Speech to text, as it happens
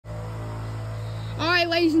Alright,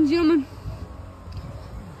 ladies and gentlemen.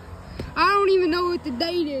 I don't even know what the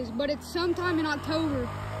date is, but it's sometime in October.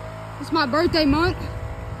 It's my birthday month.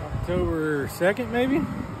 October 2nd, maybe?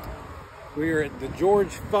 We are at the George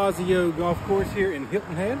Fazio golf course here in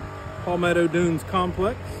Hilton Head, Palmetto Dunes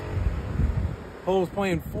Complex. Hole's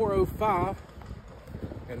playing 405,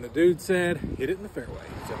 and the dude said hit it in the fairway.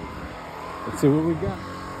 So let's see what we got.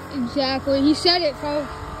 Exactly, he said it, folks.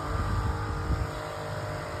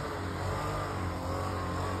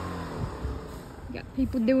 Got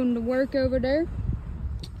people doing the work over there.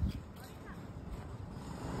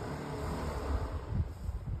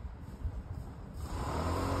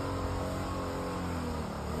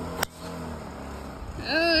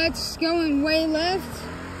 Oh, that's going way left.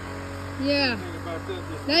 Yeah,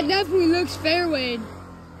 that definitely looks fairwayed.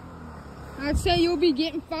 I'd say you'll be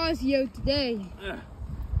getting Fazio today.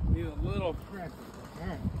 Need a little pressure. All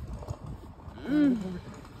right.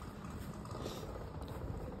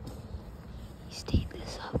 Steep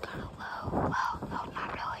this up kind of low. Well, no,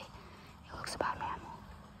 not really. It looks about normal.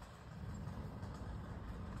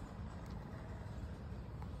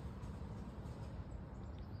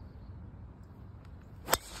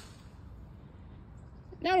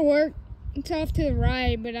 That'll work. It's off to the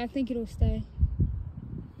right, but I think it'll stay.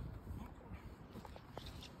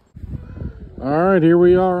 All right, here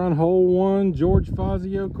we are on hole 1, George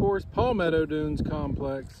Fazio course, Palmetto Dunes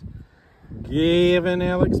Complex. Gavin and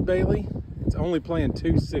Alex Bailey. It's only playing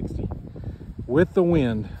 260 with the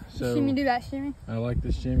wind. So Shimmy, do that shimmy. I like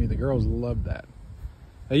this shimmy. The girls love that.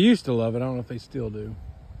 They used to love it. I don't know if they still do.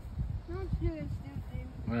 Don't do this, dude.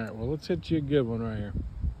 All right, well, let's hit you a good one right here.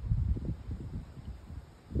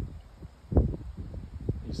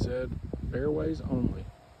 He said fairways only.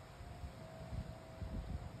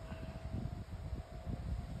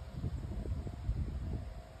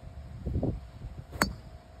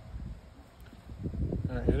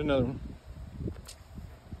 All right, hit another one.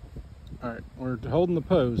 All right, we're holding the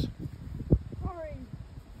pose. Sorry.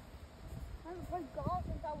 I haven't played golf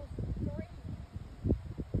since I was 3.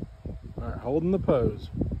 All right, holding the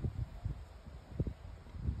pose.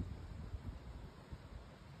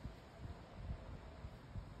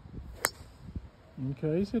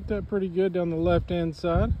 Okay, he's hit that pretty good down the left-hand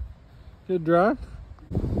side. Good drive.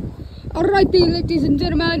 Alrighty, ladies and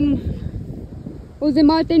gentlemen. Jose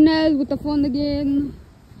Martinez with the phone again.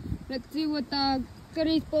 Let's see what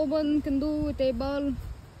Chris Boban can do with a ball.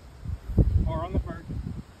 Par on the first.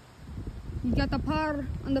 He's got the par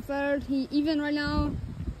on the first. He even right now.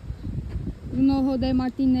 You know, Jose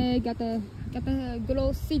Martinez got the good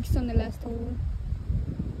old 6 on the last hole.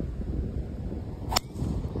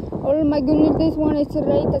 Oh my goodness, this one is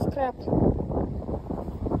straight as crap.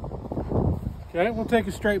 Okay, we'll take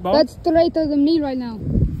a straight ball. That's straighter than me right now.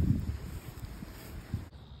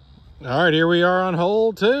 All right, here we are on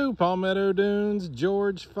hole 2, Palmetto Dunes,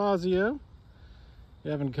 George Fazio.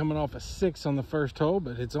 Gavin coming off a 6 on the first hole,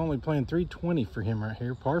 but it's only playing 320 for him right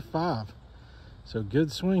here, par 5. So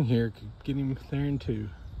good swing here, could get him there in 2.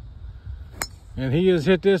 And he has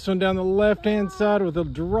hit this one down the left-hand side with a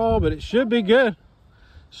draw, but it should be good.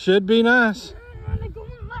 Should be nice.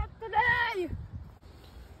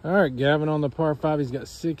 All right, Gavin on the par 5, he's got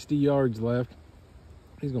 60 yards left.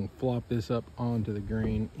 He's gonna flop this up onto the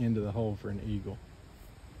green, into the hole for an eagle.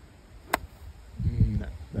 No,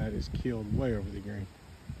 that is killed way over the green.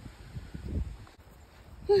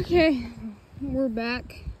 Okay, we're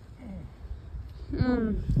back.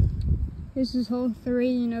 This is hole 3.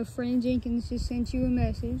 You know, Fran Jenkins just sent you a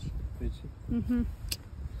message. Did she?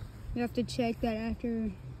 You have to check that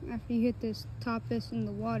after you hit this top this in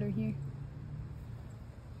the water here.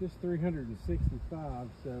 Just 365,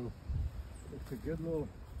 so it's a good little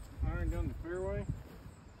iron down the fairway.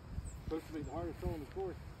 Supposed to be the hardest hole on the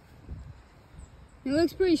course. It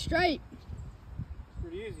looks pretty straight. It's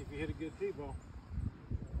pretty easy if you hit a good tee ball.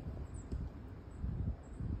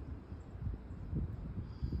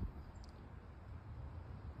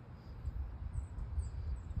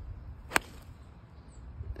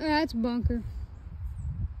 That's bunker.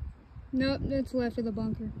 Nope, that's left of the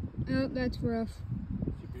bunker. Oh, that's rough.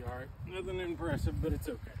 Should be all right. Nothing impressive, but it's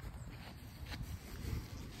okay.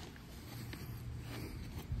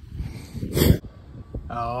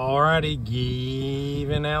 Alrighty,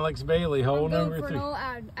 Gavin Alex Bailey, hole number 3. I'm going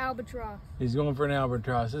for an albatross. He's going for an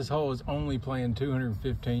albatross. This hole is only playing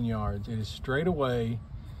 215 yards. It is straight away,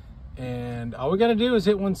 and all we got to do is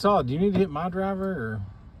hit one solid. Do you need to hit my driver, or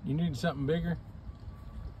you need something bigger?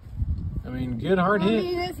 I mean, good hard hit. I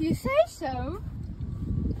mean, if you say so.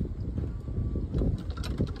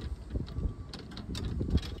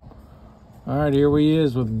 All right, here he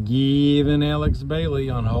is with Gavin Alex Bailey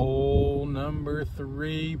on hole number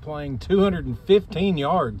 3, playing 215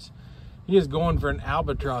 yards. He is going for an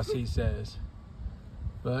albatross, he says.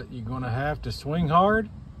 But you're going to have to swing hard,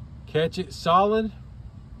 catch it solid,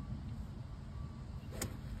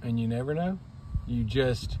 and you never know. You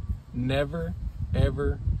just never,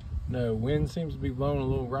 ever know. Wind seems to be blowing a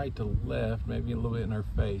little right to left, maybe a little bit in our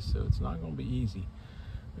face, so it's not going to be easy.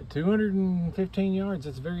 But 215 yards,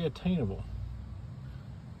 that's very attainable.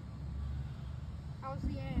 How's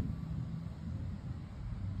the aim?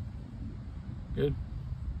 Good.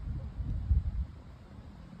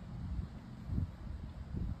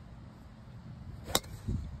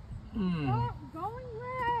 Oh, going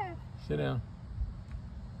left. Sit down.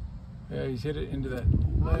 Yeah, he's hit it into that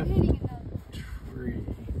left tree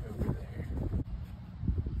over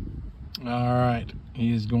there. All right,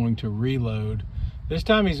 he is going to reload. This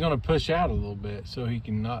time he's going to push out a little bit so he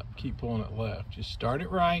can not keep pulling it left. Just start it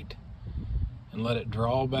right and let it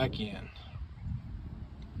draw back in.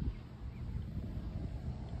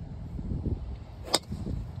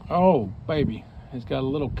 Oh, baby, it's got a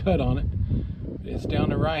little cut on it. It's down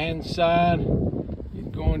the right-hand side. He's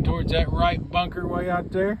going towards that right bunker way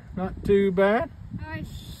out there. Not too bad. I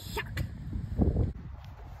suck.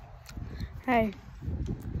 Hey,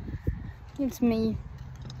 it's me,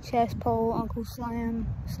 Chest Pole, Uncle Slam.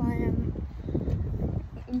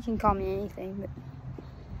 You can call me anything, but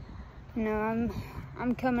you know,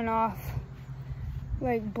 I'm coming off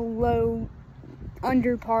like below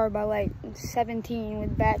under par by like 17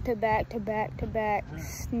 with back-to-back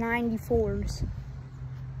 94s.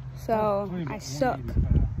 So I suck.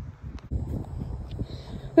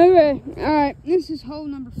 Okay, alright, this is hole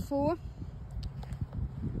number 4.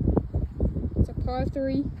 It's a par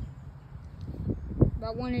 3.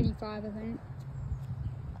 About 185, I think.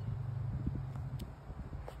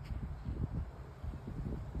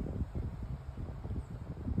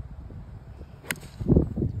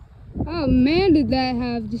 Oh man, did that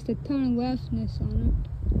have just a ton of leftness on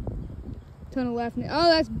it. Oh,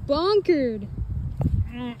 that's bunkered.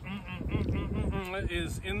 It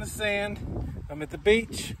is in the sand. I'm at the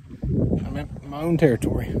beach. I'm in my own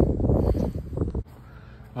territory.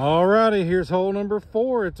 Alrighty, here's hole number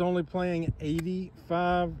 4. It's only playing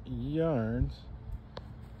 85 yards.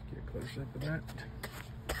 Get a close up of that.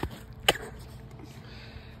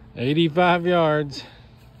 85 yards.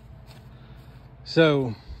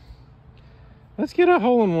 So let's get a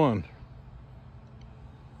hole in one.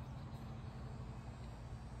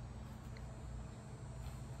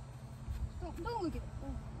 Don't look at it.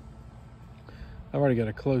 I've already got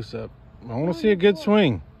a close-up. I want to see a good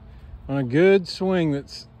swing. On a good swing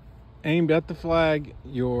that's aimed at the flag,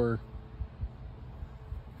 your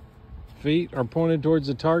feet are pointed towards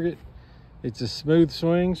the target. It's a smooth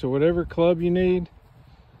swing, so whatever club you need,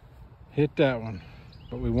 hit that one.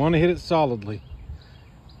 But we want to hit it solidly.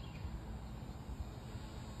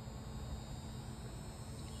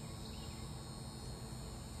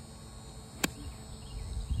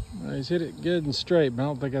 He's hit it good and straight, but I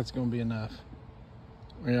don't think that's going to be enough.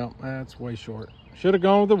 Yeah, that's way short. Should have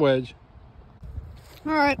gone with the wedge.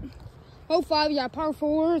 All right, hole 5, you got par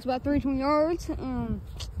 4. It's about 320 yards.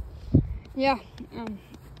 Yeah.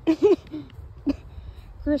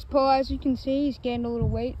 Chris Paul, as you can see, he's gained a little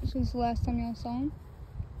weight since the last time y'all saw him.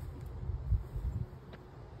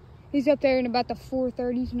 He's up there in about the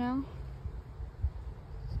 430s now.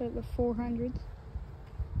 So the 400s.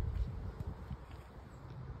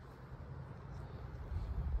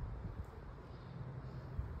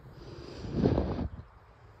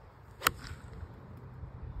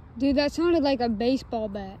 Dude, that sounded like a baseball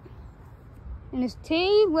bat. And his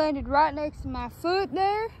tee landed right next to my foot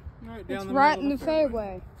there. It's right in the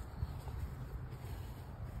fairway.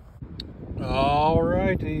 All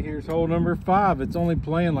righty, here's hole number 5. It's only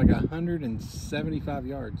playing like 175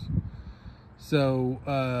 yards. So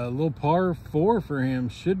a little par 4 for him.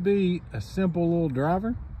 Should be a simple little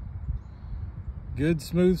driver. Good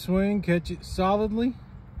smooth swing, catch it solidly.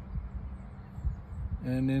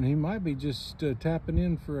 And then he might be just tapping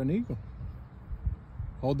in for an eagle.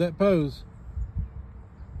 Hold that pose.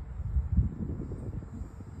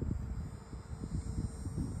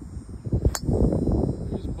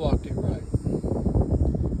 Just blocked it right.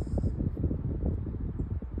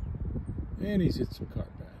 And he's hit some cart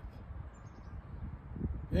path.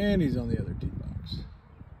 And he's on the other tee box.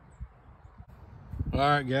 All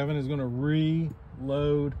right, Gavin is going to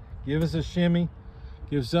reload. Give us a shimmy.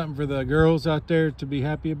 Give something for the girls out there to be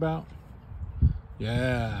happy about.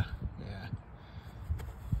 Yeah.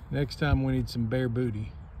 Next time we need some bare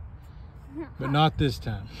booty. But not this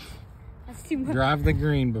time. That's too much. Drive the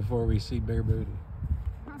green before we see bare booty.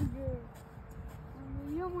 I'm good.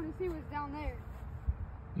 You don't want want to see what's down there.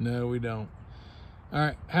 No, we don't. All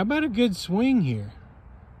right, how about a good swing here?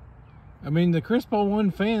 I mean, the Chris Paul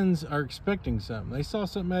 1 fans are expecting something. They saw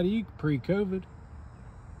something out of you pre-COVID.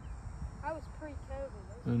 I was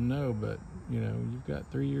pre-COVID. No, but, you know, you've got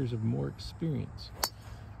 3 years of more experience.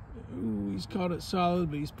 Ooh, he's caught it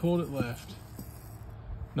solid, but he's pulled it left.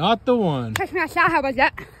 Not the one. Touch my shot, how about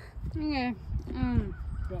that? Okay.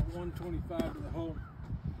 About 125 to the hole.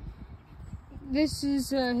 This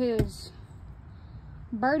is his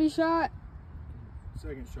birdie shot.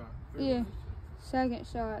 Second shot. Yeah, second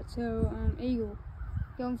shot. So, eagle.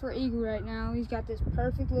 Going for eagle right now. He's got this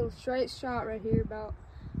perfect little straight shot right here, about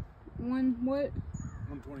 125.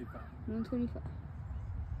 125.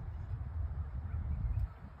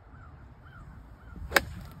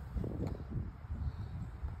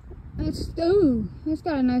 It's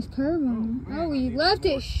got a nice curve on it. Oh, he left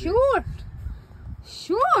it short.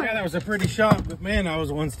 Short. Yeah, that was a pretty shot, but man, I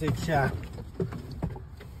was one stick shy.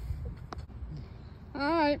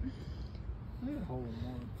 Alright.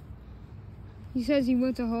 He says he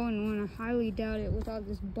went to hole in one. I highly doubt it without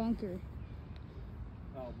this bunker.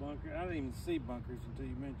 Oh, bunker. I didn't even see bunkers until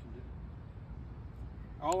you mentioned it.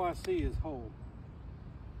 All I see is hole.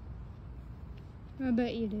 I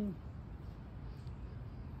bet you do.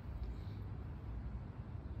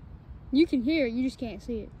 You can hear it, you just can't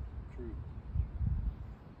see it. True.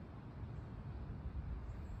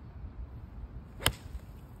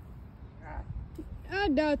 I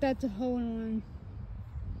doubt that's a hole in one.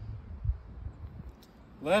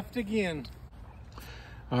 Left again.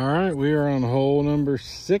 All right, we are on hole number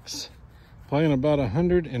 6, playing about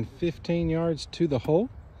 115 yards to the hole.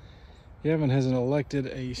 Gavin has elected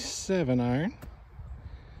a 7-iron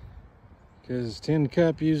because Tin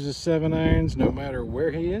Cup uses 7-irons no matter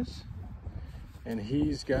where he is, and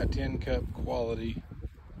he's got Tin Cup quality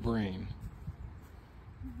brain.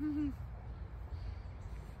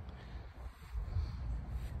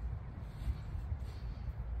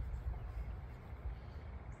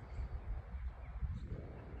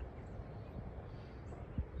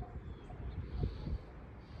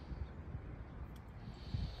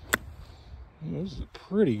 This is a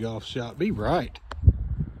pretty golf shot. Be right.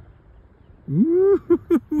 Ooh,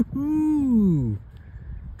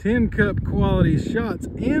 Tin Cup quality shots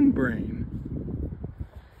and brain.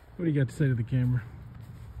 What do you got to say to the camera?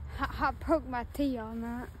 I broke my tee on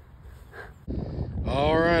that.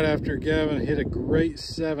 All right, after Gavin hit a great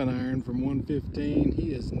 7-iron from 115,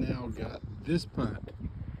 he has now got this putt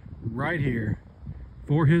right here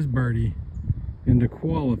for his birdie and to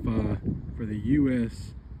qualify for the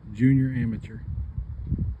U.S. Junior Amateur.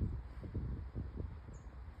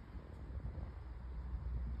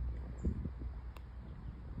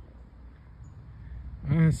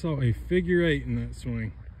 I saw a figure 8 in that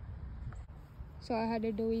swing. So I had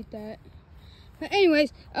to delete that. But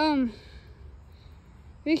anyways,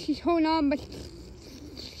 this is holding on, but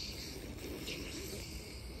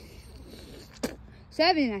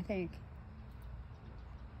 7, I think.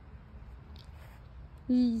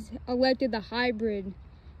 He's elected the hybrid,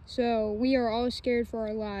 so we are all scared for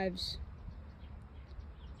our lives.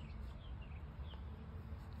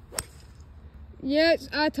 Yes,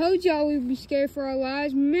 I told y'all we'd be scared for our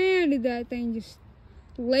lives. Man, did that thing just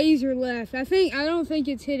laser left. I don't think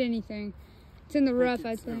it's hit anything. It's in the rough,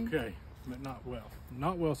 I think. Okay, but not well.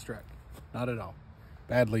 Not well struck. Not at all.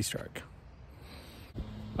 Badly struck.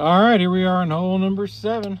 All right, here we are on hole number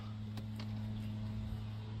 7.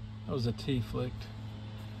 That was a tee flicked.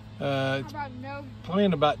 It's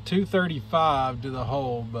playing about 235 to the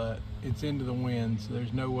hole, but it's into the wind, so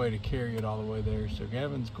there's no way to carry it all the way there. So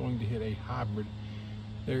Gavin's going to hit a hybrid.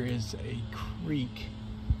 There is a creek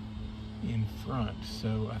in front,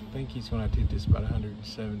 so I think he's going to have to hit this about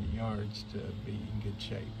 170 yards to be in good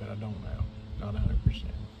shape, but I don't know. Not 100%.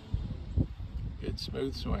 Good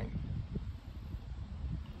smooth swing.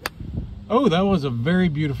 Oh, that was a very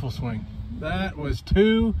beautiful swing. That was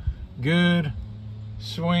 2 good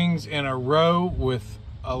swings in a row with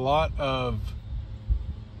a lot of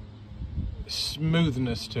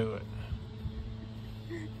smoothness to it.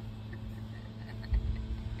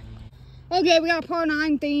 Okay, we got par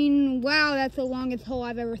 19. Wow, that's the longest hole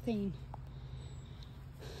I've ever seen.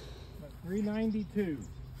 392.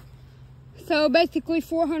 So basically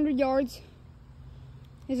 400 yards.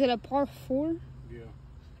 Is it a par 4? Yeah.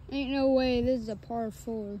 Ain't no way this is a par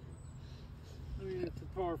 4. I mean, it's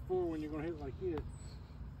a par 4 when you're going to hit like this.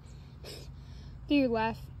 Do you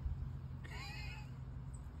laugh?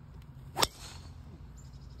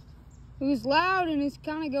 It was loud and it's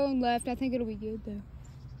kind of going left. I think it'll be good though.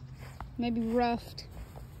 Maybe roughed.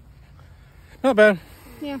 Not bad.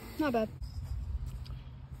 Yeah, not bad.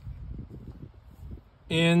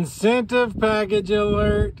 Incentive package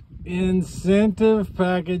alert. Incentive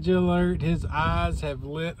package alert. His eyes have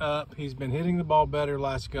lit up. He's been hitting the ball better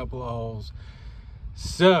last couple of holes.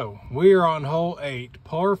 So we are on hole 8,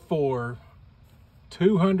 par 4,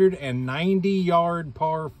 290-yard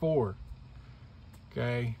par 4.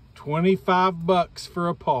 Okay, 25 bucks for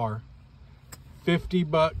a par, 50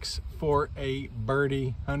 bucks for a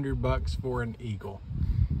birdie, 100 bucks for an eagle.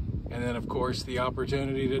 And then of course the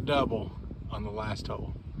opportunity to double on the last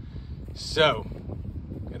hole. So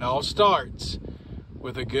it all starts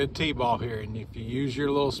with a good tee ball here, and if you use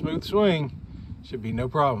your little smooth swing, should be no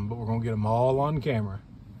problem. But we're gonna get them all on camera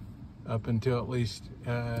up until at least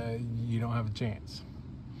you don't have a chance.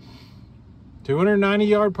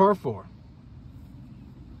 290-yard par 4.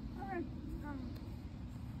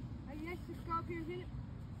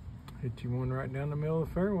 Hit you one right down the middle of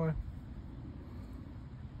the fairway.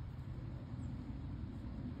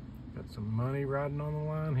 Got some money riding on the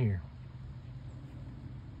line here.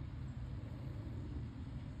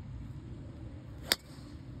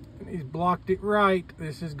 And he's blocked it right.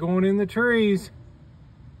 This is going in the trees.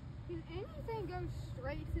 Can anything go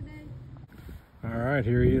straight today? All right,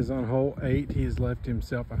 here he is on hole 8. He has left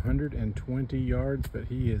himself 120 yards, but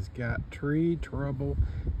he has got tree trouble.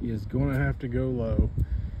 He is going to have to go low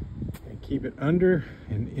and keep it under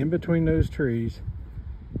and in between those trees,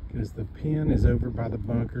 because the pin is over by the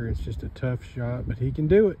bunker. It's just a tough shot, but he can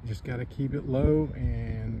do it. Just got to keep it low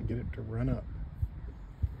and get it to run up.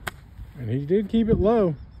 And he did keep it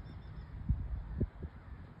low.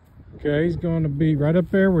 Okay, he's going to be right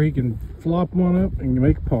up there where he can flop one up and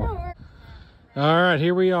make a par. All right,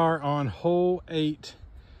 here we are on hole 8.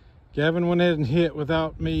 Gavin went ahead and hit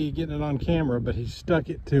without me getting it on camera, but he stuck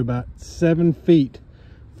it to about 7 feet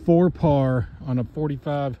for par on a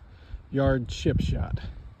 45-yard chip shot.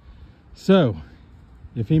 So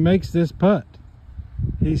if he makes this putt,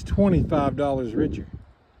 he's $25 richer,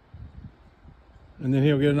 and then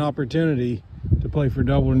he'll get an opportunity to play for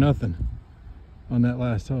double or nothing on that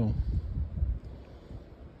last hole.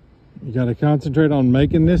 You got to concentrate on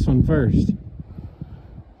making this one first.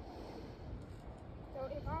 So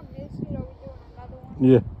if I miss it, are we doing another one?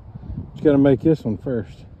 Yeah, you got to make this one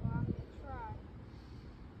first.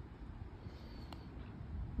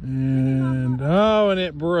 And oh, and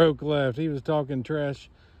it broke left. He was talking trash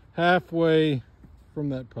halfway from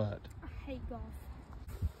that putt. I hate golf.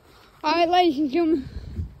 All right, ladies and gentlemen,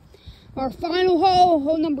 our final hole,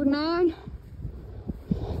 hole number 9.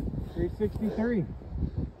 363.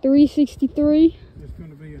 363. It's going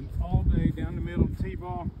to be an all day down the middle tee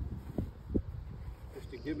ball, just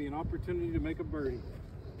to give me an opportunity to make a birdie.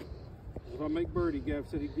 If I make birdie, Gav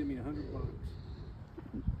said he'd give me $100.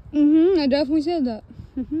 I definitely said that.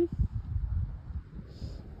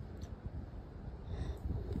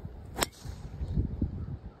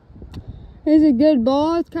 It's a good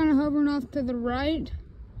ball. It's kind of hovering off to the right,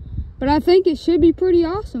 but I think it should be pretty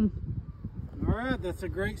awesome. All right, that's a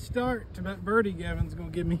great start to that birdie. Gavin's gonna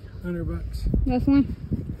give me $100. Definitely.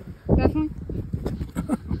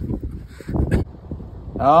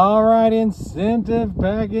 All right, incentive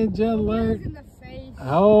package alert.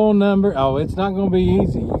 Hole number, oh, it's not gonna be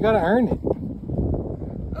easy. You gotta earn it.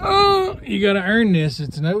 Oh, you gotta earn this.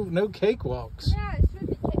 It's no cakewalks. Yeah, it should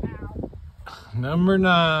be out. Number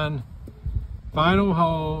 9, final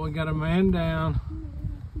hole. We got a man down.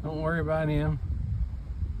 Don't worry about him.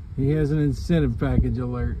 He has an incentive package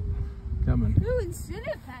alert coming. Ooh,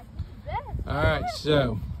 incentive package. All right,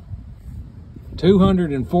 so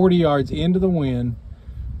 240 yards into the wind.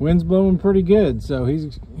 Wind's blowing pretty good, so he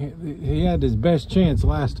had his best chance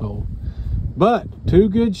last hole. But 2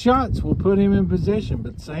 good shots will put him in position.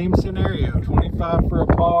 But same scenario: 25 for a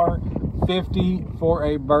par, 50 for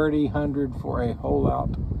a birdie, 100 for a hole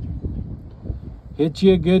out. Hit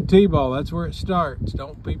you a good tee ball. That's where it starts.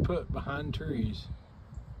 Don't be put behind trees.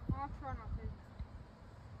 I'll try not to.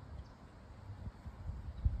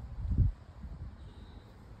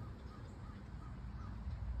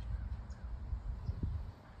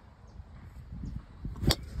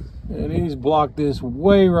 And he's blocked this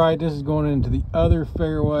way right. This is going into the other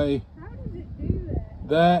fairway. How does it do that?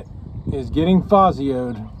 That is getting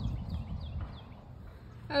Fazio'd.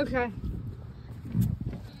 Okay.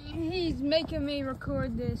 He's making me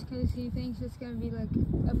record this because he thinks it's going to be like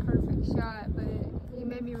a perfect shot, but he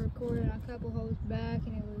made me record it a couple holes back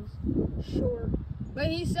and it was short. But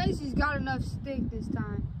he says he's got enough stick this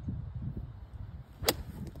time.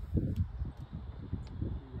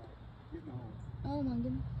 Oh my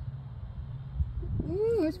goodness.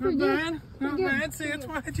 Ooh, that's pretty good. Not bad. See, that's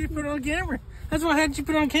why I had you put it on camera. That's why I had you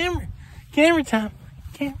put it on camera. Camera time.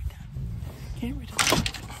 Camera time. Camera time.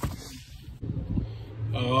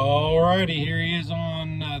 Alrighty, here he is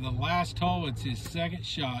on the last hole. It's his second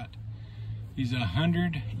shot. He's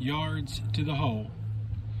 100 yards to the hole.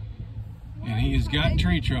 And he has got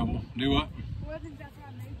tree trouble. Do what? What does that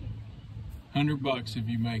make it? $100 if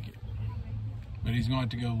you make it. But he's going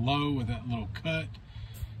to have to go low with that little cut.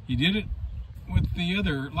 He did it with the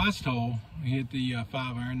other last hole. He hit the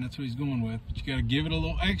 5-iron. That's what he's going with. But you got to give it a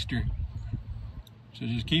little extra. So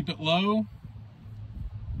just keep it low.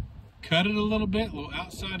 Cut it a little bit, a little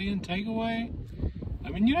outside in takeaway. I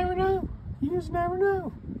mean, you never know. You just never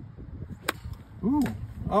know. Ooh.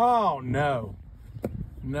 Oh, no.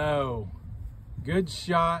 No. Good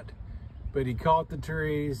shot, but he caught the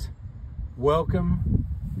trees. Welcome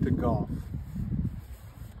to golf.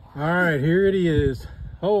 All right, here it is.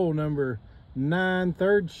 Hole number 9,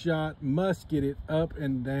 third shot. Must get it up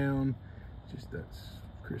and down. Just that's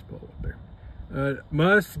crisp hole up there.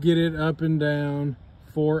 Must get it up and down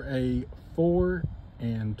for a $4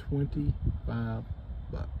 and 25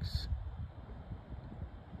 bucks.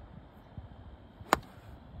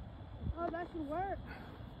 Oh, that should work.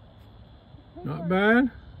 Not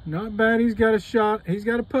bad. Not bad. He's got a shot. He's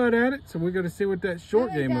got a putt at it. So we're going to see what that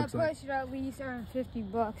short game looks like. That putt should at least earn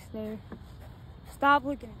 $50 there. Stop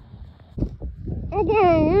looking.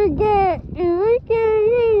 Okay, you get it.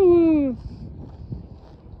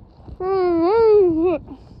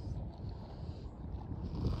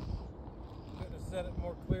 Could have said it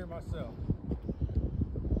more clear myself.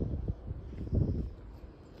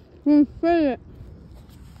 You say it.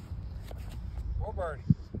 Or birdie.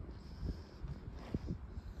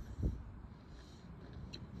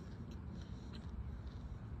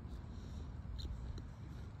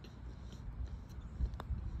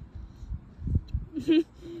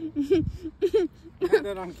 Got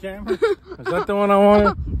that on camera? Is that the one I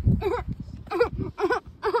wanted?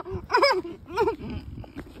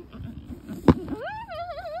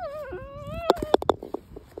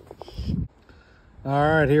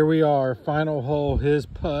 All right, here we are. Final hole, his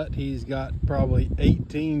putt. He's got probably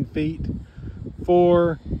 18 feet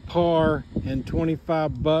for par and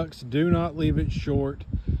 25 bucks. Do not leave it short.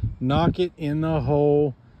 Knock it in the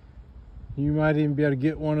hole. You might even be able to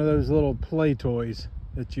get one of those little play toys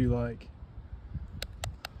that you like.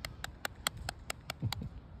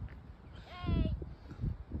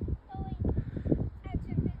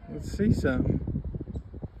 Let's see something.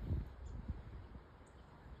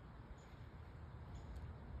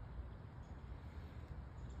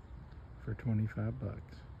 For 25 bucks.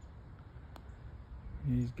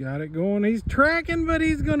 He's got it going. He's tracking, but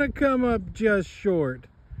he's going to come up just short.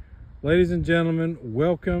 Ladies and gentlemen,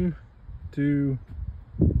 welcome to